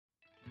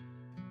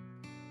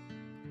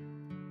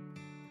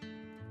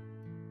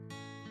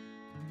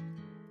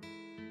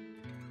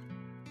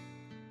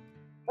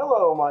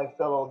Hello, my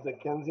fellow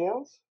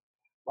Dickensians.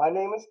 My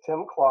name is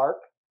Tim Clark,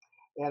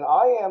 and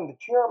I am the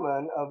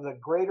chairman of the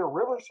Greater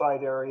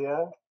Riverside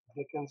Area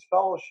Dickens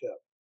Fellowship.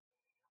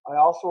 I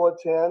also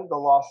attend the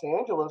Los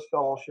Angeles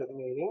Fellowship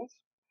meetings,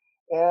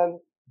 and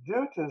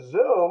due to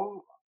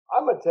Zoom,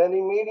 I'm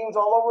attending meetings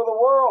all over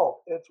the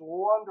world. It's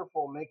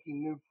wonderful making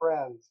new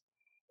friends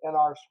in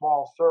our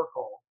small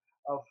circle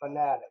of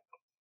fanatics,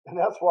 and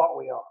that's what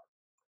we are.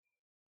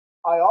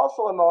 I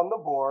also am on the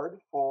board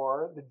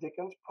for the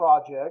Dickens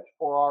Project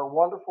for our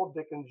wonderful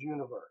Dickens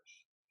universe,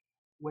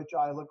 which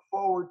I look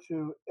forward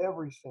to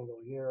every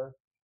single year.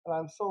 And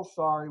I'm so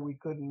sorry we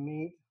couldn't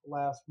meet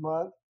last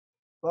month,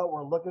 but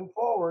we're looking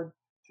forward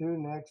to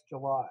next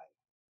July.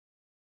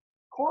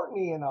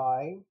 Courtney and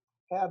I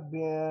have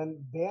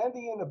been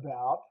bandying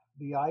about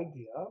the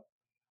idea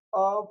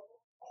of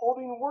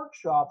holding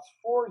workshops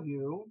for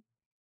you,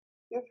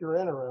 if you're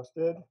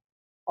interested,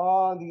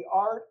 on the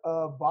art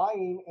of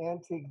buying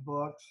antique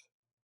books,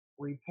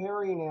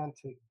 repairing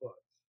antique books.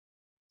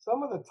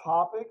 Some of the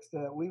topics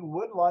that we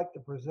would like to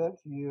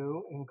present to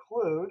you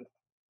include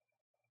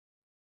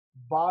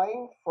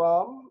buying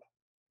from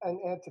an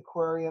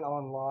antiquarian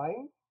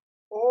online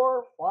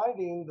or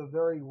finding the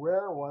very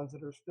rare ones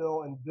that are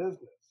still in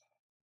business,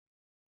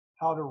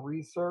 how to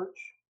research,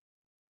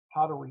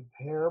 how to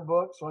repair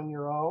books on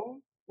your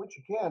own, which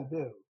you can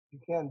do. You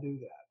can do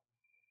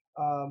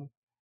that.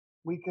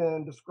 We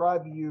can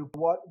describe to you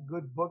what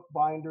good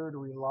bookbinder to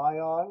rely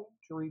on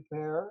to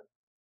repair.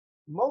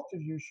 Most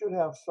of you should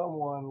have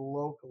someone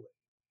locally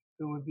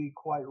who would be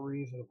quite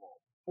reasonable.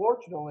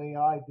 Fortunately,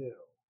 I do.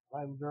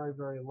 I'm very,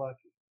 very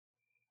lucky.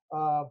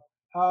 Uh,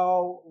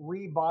 how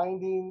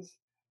rebindings,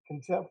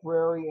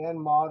 contemporary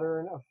and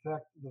modern,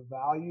 affect the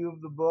value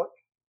of the book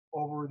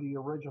over the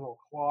original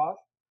cloth.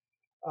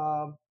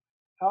 Um,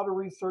 how to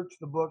research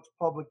the book's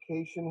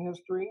publication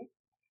history.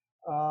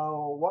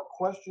 What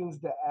questions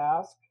to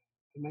ask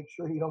to make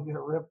sure you don't get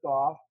ripped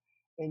off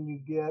and you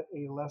get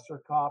a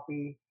lesser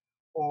copy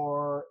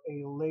or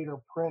a later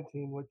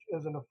printing, which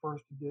isn't a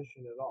first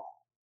edition at all.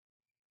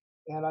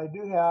 And I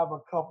do have a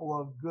couple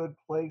of good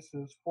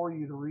places for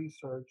you to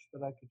research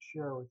that I could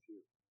share with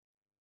you.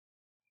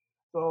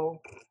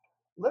 So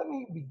let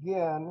me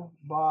begin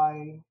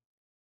by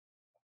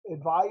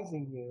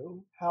advising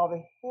you how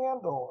to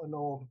handle an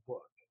old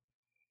book.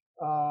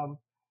 Um,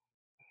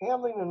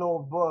 Handling an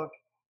old book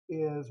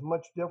is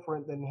much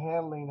different than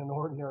handling an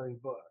ordinary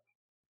book.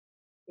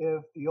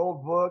 If the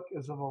old book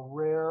is of a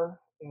rare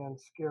and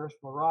scarce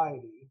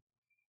variety,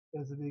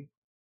 is it,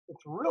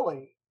 it's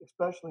really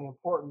especially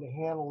important to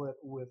handle it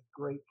with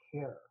great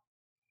care.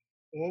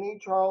 Any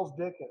Charles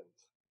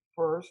Dickens,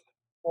 first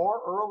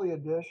or early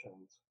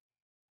editions,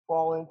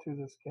 fall into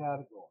this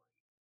category.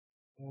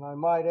 And I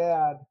might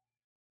add,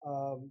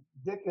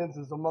 Dickens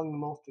is among the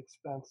most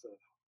expensive.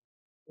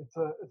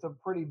 It's a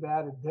pretty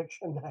bad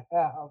addiction to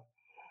have,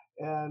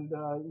 and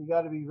you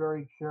got to be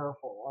very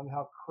careful on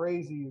how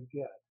crazy you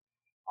get.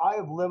 I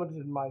have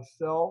limited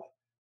myself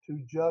to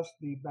just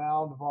the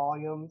bound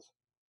volumes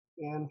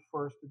in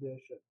first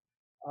edition.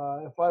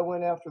 If I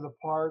went after the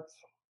parts,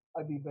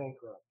 I'd be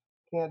bankrupt.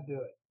 Can't do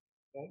it.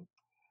 Okay.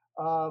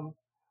 Um,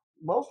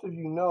 Most of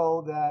you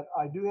know that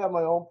I do have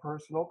my own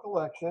personal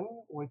collection,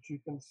 which you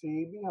can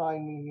see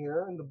behind me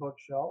here in the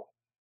bookshelf.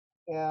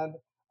 And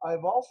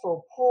I've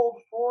also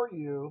pulled for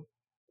you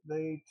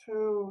the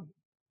two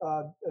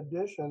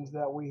editions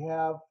that we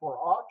have for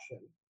auction.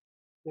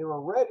 They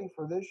were ready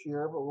for this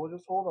year, but we'll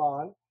just hold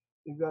on.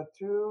 You've got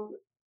two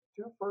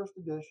first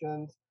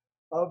editions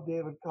of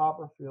David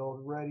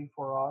Copperfield ready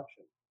for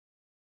auction.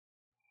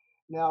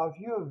 Now, if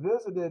you have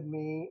visited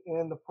me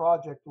in the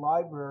project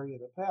library in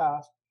the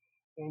past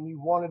and you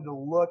wanted to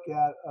look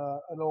at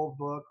an old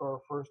book or a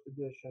first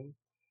edition,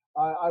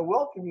 I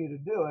welcome you to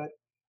do it,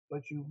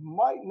 but you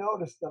might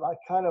notice that I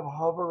kind of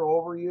hover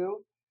over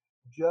you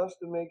just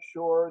to make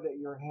sure that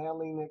you're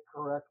handling it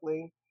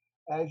correctly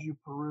as you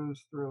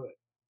peruse through it.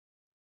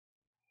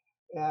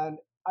 And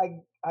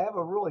I have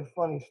a really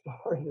funny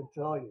story to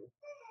tell you.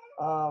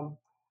 Um,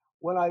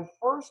 when I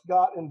first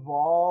got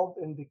involved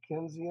in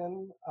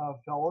Dickensian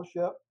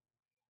fellowship,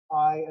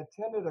 I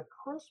attended a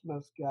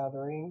Christmas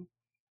gathering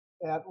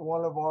at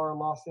one of our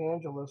Los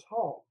Angeles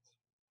homes.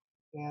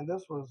 And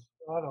this was,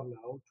 I don't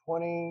know,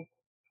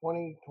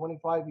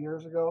 25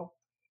 years ago.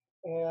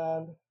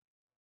 And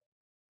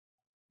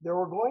there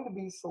were going to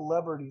be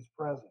celebrities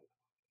present.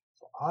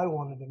 So I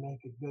wanted to make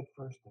a good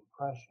first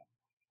impression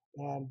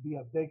and be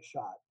a big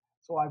shot.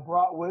 So I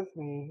brought with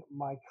me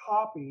my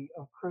copy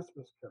of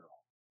Christmas Carol.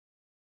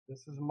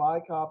 This is my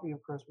copy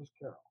of Christmas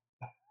Carol.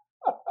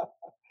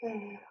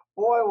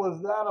 Boy,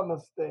 was that a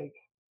mistake.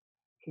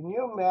 Can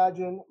you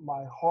imagine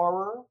my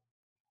horror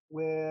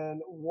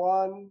when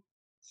one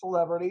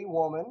celebrity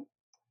woman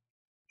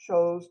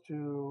chose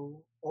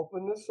to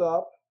open this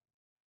up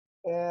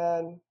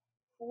and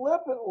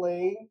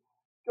flippantly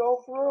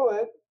go through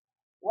it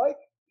like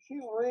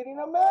she's reading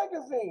a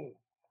magazine?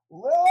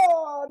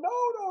 No,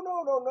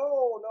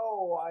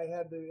 no. I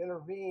had to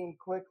intervene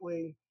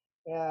quickly,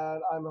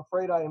 and I'm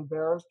afraid I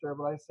embarrassed her,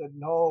 but I said,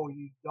 no,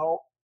 you don't.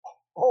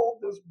 hold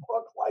this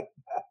book like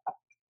that.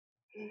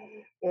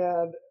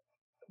 And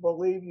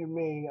believe you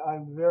me,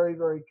 I'm very,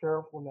 very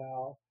careful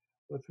now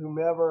with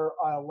whomever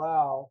I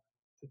allow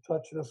to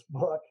touch this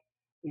book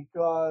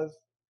because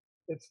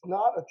it's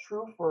not a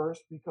true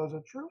first, because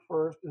a true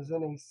first is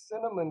in a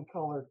cinnamon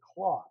colored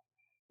cloth.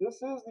 This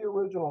is the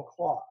original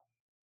cloth,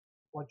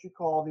 what you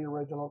call the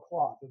original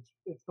cloth.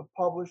 It's the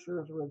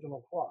publisher's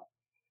original cloth.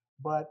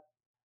 But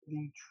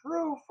the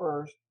true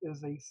first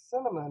is a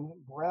cinnamon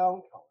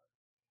brown color,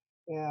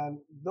 and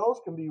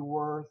those can be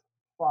worth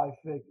five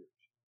figures.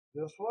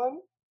 This one,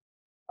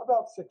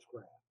 about 6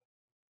 grand.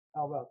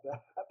 How about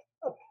that?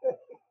 Okay.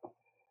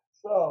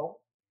 So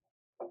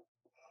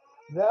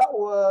that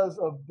was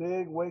a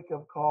big wake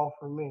up call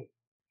for me.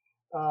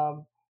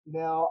 Um,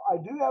 Now, I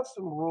do have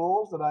some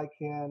rules that I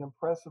can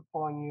impress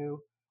upon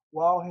you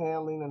while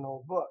handling an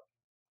old book.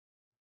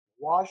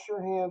 Wash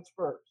your hands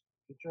first.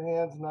 Get your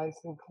hands nice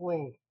and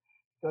clean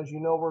because you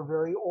know we're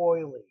very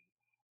oily.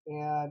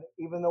 And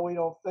even though we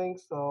don't think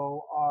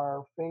so,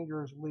 our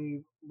fingers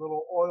leave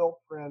little oil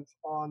prints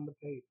on the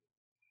paper,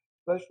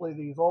 especially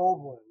these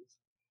old ones,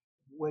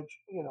 which,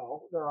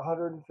 they're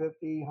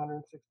 150,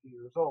 160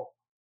 years old.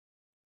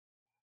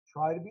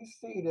 Try to be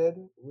seated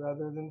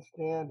rather than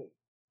standing.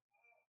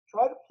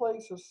 Try to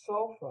place a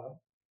sofa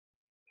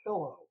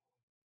pillow.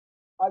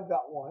 I've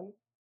got one.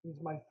 He's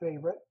my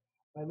favorite.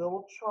 My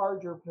little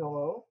charger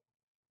pillow.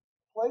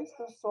 Place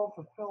the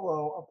sofa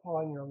pillow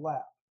upon your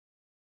lap.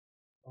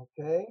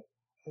 Okay?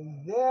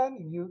 And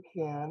then you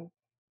can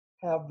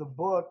have the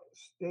book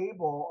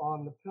stable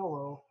on the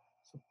pillow,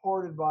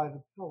 supported by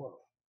the pillow.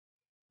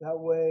 That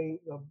way,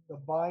 the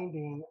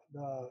binding,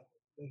 the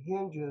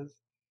hinges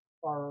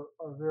are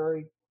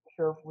very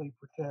carefully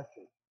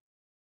protected.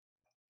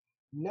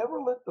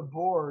 Never let the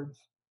boards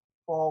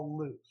fall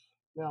loose.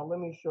 Now, let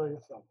me show you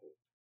something.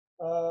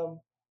 Um,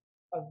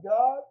 I've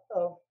got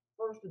a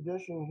first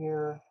edition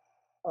here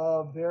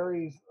of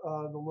Barry's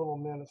The Little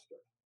Minister.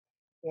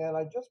 And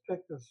I just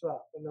picked this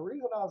up. And the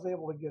reason I was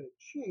able to get it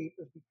cheap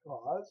is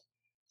because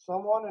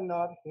someone had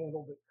not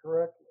handled it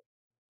correctly.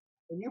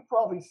 And you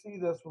probably see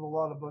this with a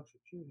lot of books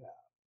that you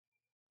have.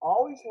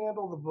 Always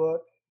handle the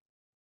book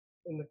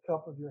in the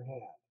cup of your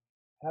hand.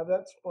 Have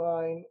that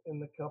spine in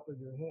the cup of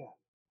your hand.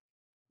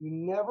 You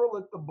never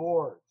let the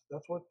boards,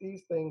 that's what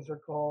these things are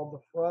called,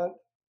 the front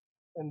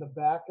and the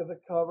back of the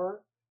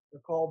cover,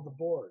 they're called the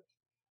boards.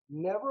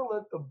 Never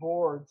let the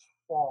boards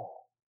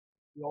fall.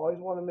 You always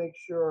want to make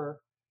sure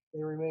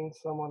they remain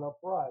somewhat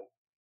upright.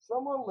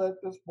 Someone let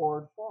this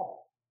board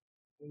fall.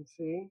 And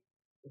see,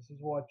 this is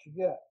what you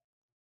get.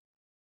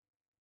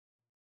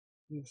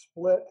 You've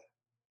split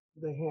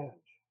the hinge.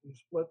 You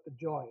split the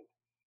joint.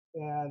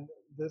 And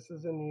this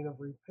is in need of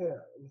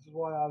repair. This is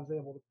why I was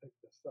able to pick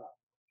this up.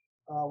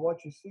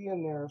 What you see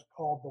in there is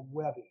called the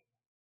webbing,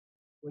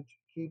 which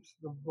keeps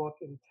the book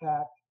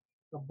intact,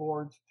 the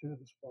boards to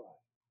the spine.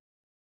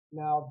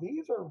 Now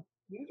these are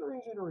easy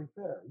to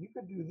repair. You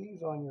could do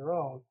these on your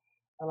own,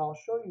 and I'll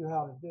show you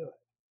how to do it.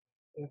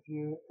 If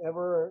you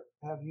ever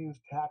have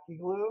used tacky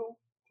glue,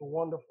 it's a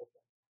wonderful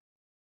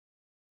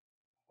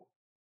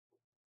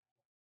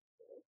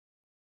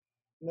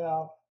thing.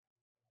 Now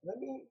let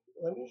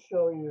me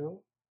show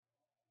you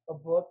a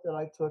book that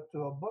I took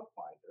to a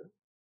bookbinder,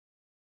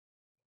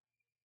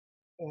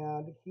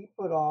 and he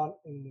put on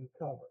a new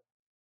cover.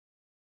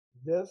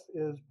 This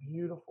is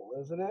beautiful,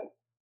 isn't it?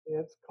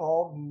 It's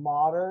called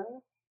Modern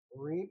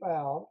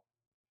Rebound.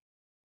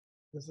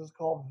 This is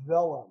called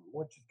Vellum,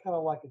 which is kind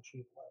of like a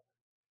cheap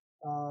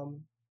leather.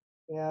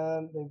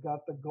 And they've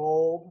got the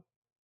gold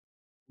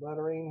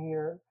lettering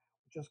here,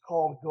 which is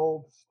called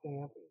gold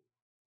stamping.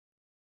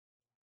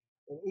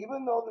 And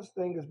even though this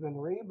thing has been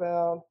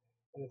rebound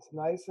and it's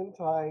nice and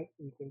tight,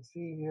 you can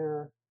see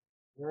here,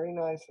 very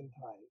nice and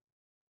tight.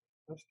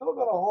 I'm still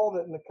going to hold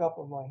it in the cup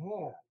of my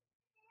hand.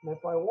 And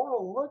if I want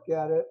to look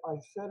at it, I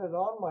set it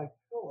on my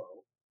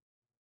pillow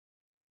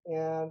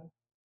and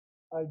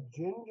I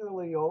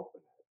gingerly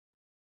open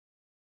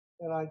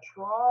it. And I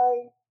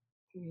try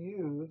to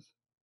use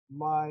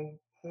my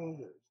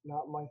fingers,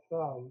 not my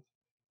thumbs,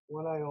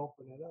 when I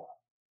open it up.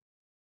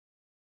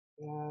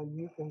 And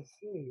you can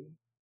see,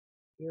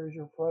 here's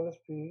your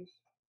frontispiece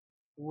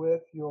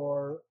with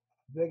your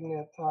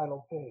vignette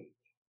title page.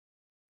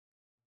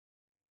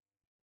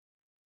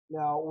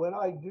 Now, when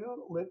I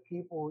do let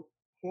people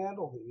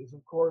handle these,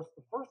 of course,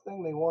 the first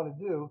thing they want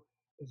to do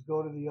is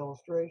go to the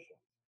illustrations,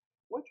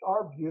 which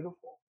are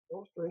beautiful.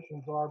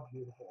 Illustrations are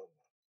beautiful.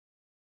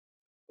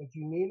 But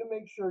you need to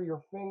make sure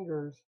your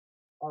fingers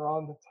are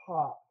on the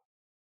top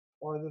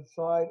or the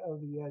side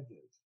of the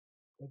edges,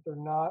 that they're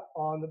not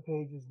on the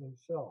pages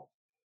themselves.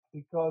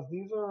 Because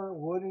these are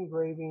wood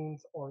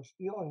engravings or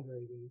steel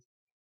engravings,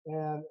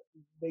 and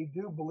they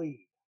do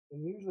bleed,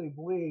 and usually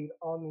bleed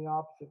on the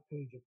opposite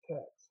page of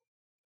text.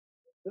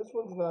 This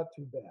one's not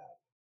too bad.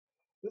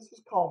 This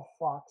is called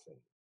foxing.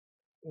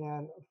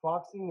 And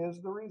foxing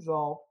is the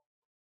result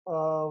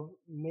of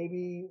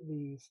maybe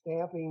the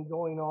stamping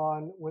going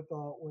on with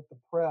the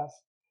press,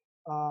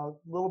 a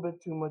little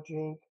bit too much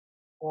ink,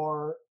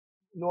 or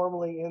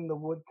normally in the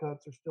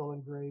woodcuts are still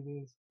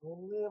engravings, a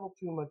little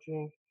too much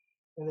ink,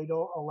 and they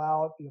don't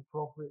allow it the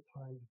appropriate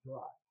time to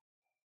dry.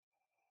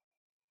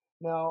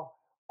 Now,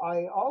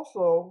 I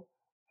also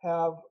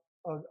have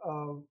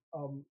a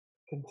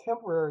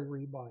contemporary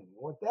rebinding.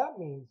 What that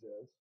means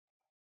is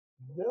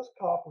this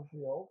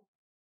Copperfield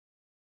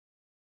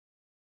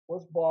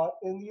was bought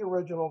in the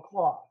original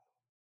cloth,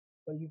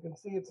 but you can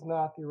see it's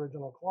not the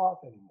original cloth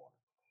anymore.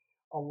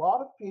 A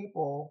lot of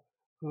people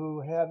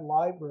who had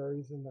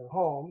libraries in their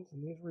homes,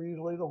 and these were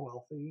usually the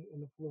wealthy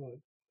and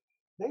affluent,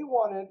 they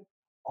wanted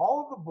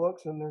all of the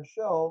books in their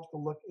shelves to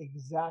look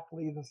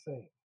exactly the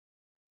same.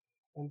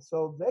 And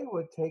so they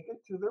would take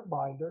it to their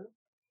binder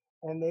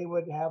and they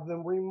would have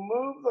them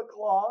remove the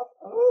cloth.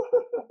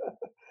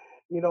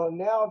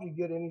 Now if you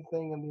get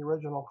anything in the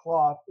original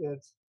cloth,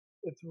 it's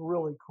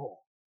really cool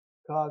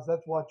because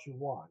that's what you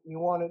want. You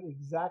want it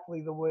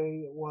exactly the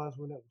way it was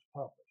when it was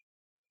published.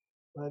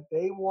 But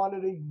they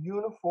wanted a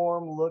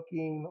uniform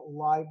looking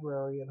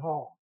library at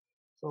home.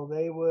 So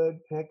they would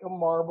pick a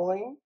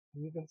marbling.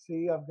 You can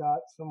see I've got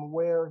some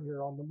wear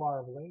here on the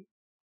marbling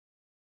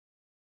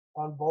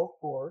on both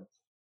boards.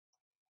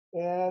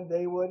 And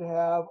they would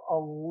have a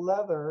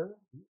leather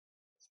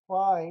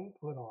spine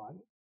put on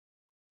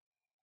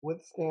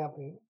with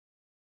stamping.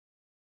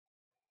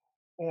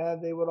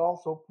 And they would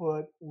also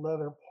put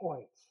leather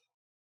points.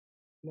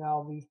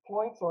 Now, these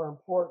points are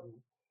important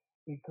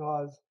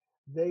because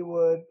they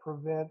would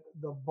prevent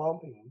the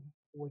bumping,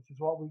 which is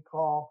what we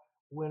call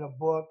when a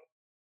book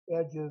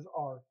edges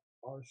are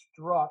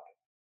struck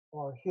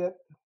or hit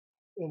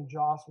in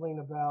jostling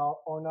about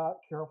or not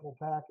careful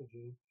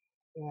packaging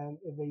and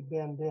they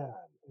bend in.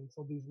 And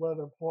so these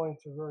leather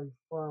points are very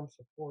firm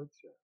supports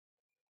here.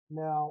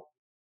 Now,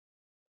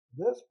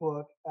 this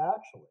book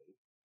actually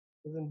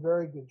is in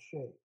very good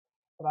shape,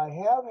 but I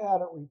have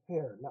had it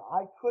repaired. Now,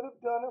 I could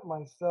have done it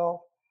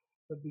myself,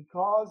 but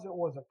because it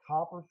was a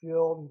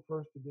Copperfield in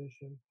first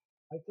edition,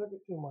 I took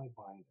it to my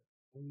binder.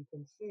 And you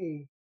can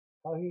see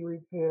how he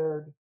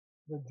repaired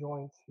the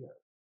joints here.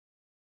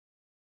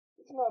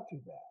 It's not too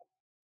bad.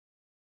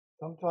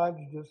 Sometimes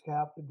you just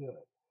have to do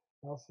it.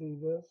 Now see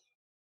this?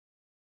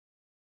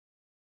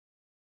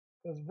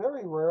 Because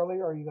very rarely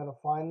are you going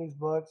to find these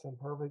books in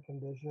perfect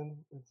condition.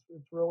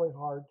 It's really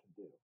hard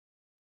to do.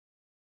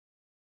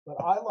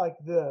 But I like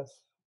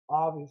this,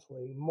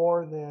 obviously,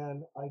 more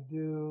than I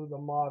do the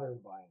modern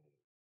binding.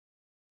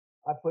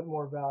 I put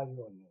more value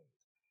on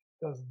these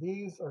because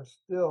these are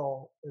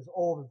still as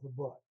old as the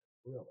book,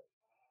 really.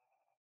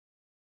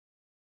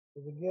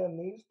 Because again,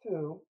 these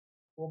two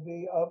will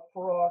be up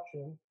for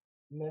auction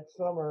next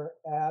summer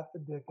at the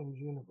Dickens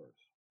Universe.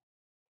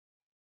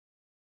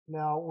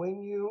 Now,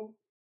 when you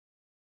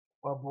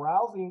are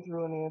browsing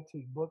through an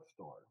antique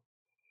bookstore,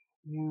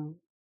 you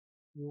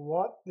you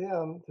want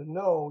them to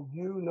know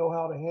you know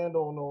how to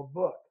handle an old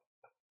book.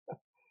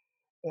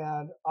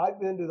 And I've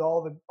been to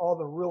all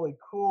the really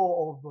cool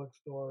old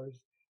bookstores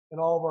in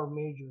all of our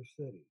major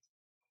cities.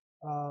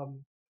 Um,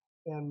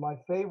 and my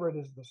favorite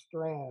is the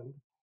Strand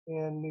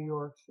in New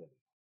York City.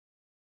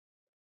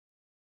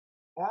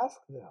 Ask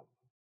them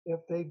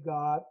if they've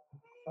got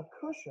a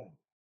cushion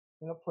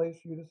and a place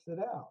for you to sit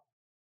out.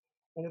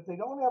 And if they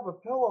don't have a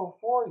pillow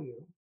for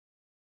you,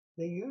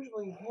 they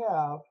usually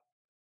have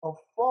a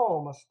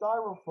foam, a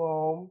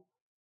styrofoam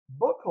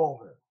book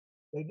holder.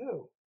 They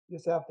do. You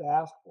just have to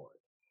ask for it.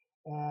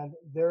 And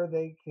there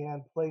they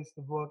can place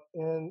the book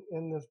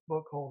in this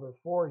book holder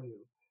for you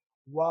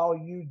while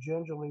you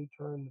gingerly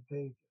turn the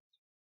pages.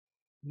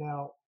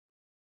 Now,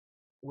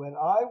 when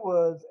I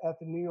was at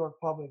the New York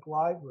Public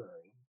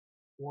Library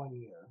one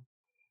year,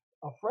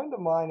 a friend of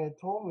mine had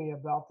told me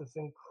about this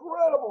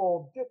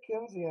incredible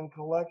Dickensian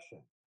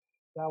collection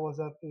that was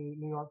at the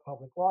New York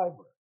Public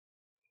Library.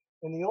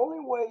 And the only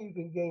way you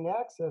can gain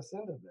access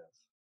into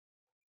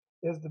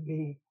this is to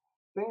be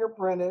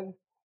fingerprinted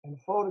and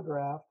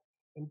photographed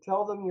and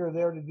tell them you're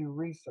there to do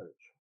research.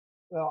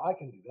 Well, I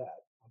can do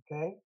that,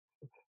 okay?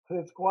 But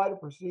it's quite a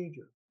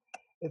procedure.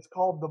 It's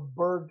called the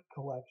Bird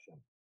Collection.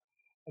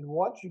 And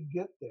once you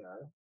get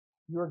there,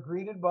 you are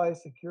greeted by a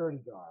security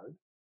guard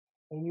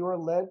and you are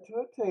led to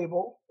a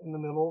table in the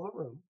middle of the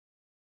room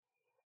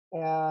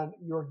and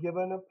you're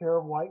given a pair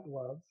of white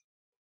gloves.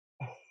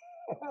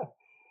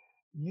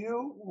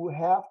 You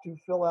have to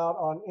fill out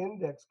on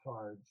index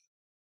cards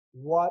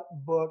what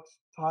books,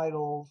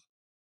 titles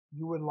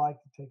you would like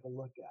to take a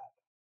look at.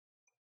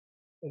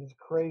 It is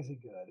crazy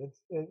good.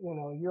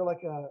 You're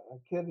like a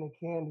kid in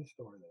a candy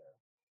store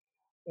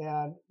there,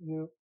 and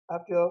you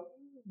have to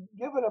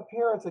give an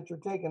appearance that you're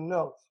taking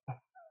notes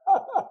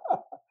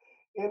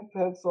in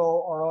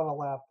pencil or on a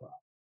laptop.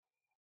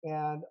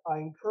 And I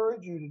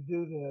encourage you to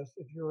do this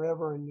if you're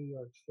ever in New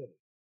York City.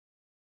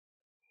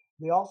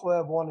 They also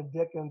have one of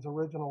Dickens'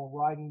 original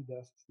writing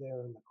desks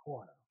there in the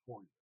corner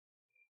for you.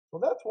 So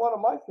that's one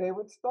of my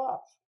favorite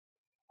stops.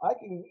 I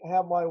can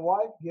have my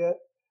wife get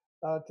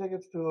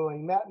tickets to a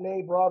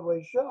matinee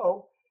Broadway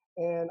show,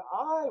 and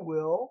I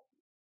will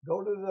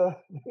go to the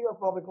New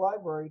York Public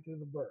Library to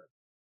the Bird.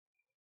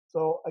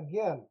 So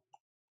again,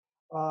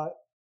 uh,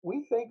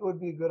 we think it would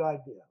be a good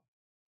idea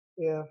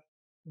if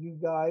you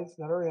guys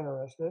that are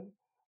interested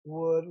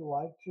would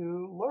like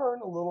to learn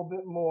a little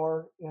bit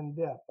more in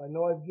depth. I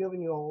know I've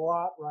given you a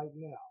lot right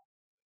now,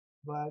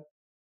 but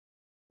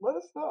let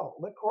us know.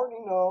 Let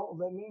Courtney know.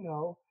 Let me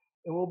know.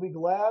 And we'll be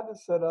glad to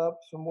set up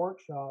some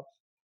workshops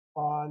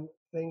on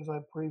things I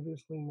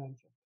previously mentioned.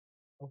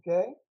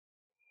 Okay?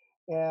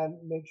 And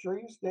make sure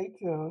you stay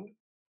tuned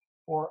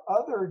for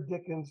other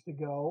Dickens to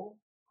Go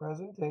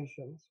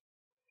presentations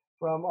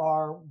from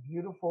our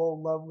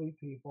beautiful, lovely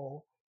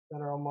people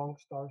that are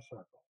amongst our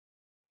circle.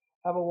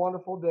 Have a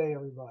wonderful day,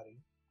 everybody.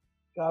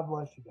 God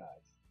bless you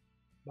guys.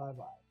 Bye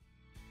bye.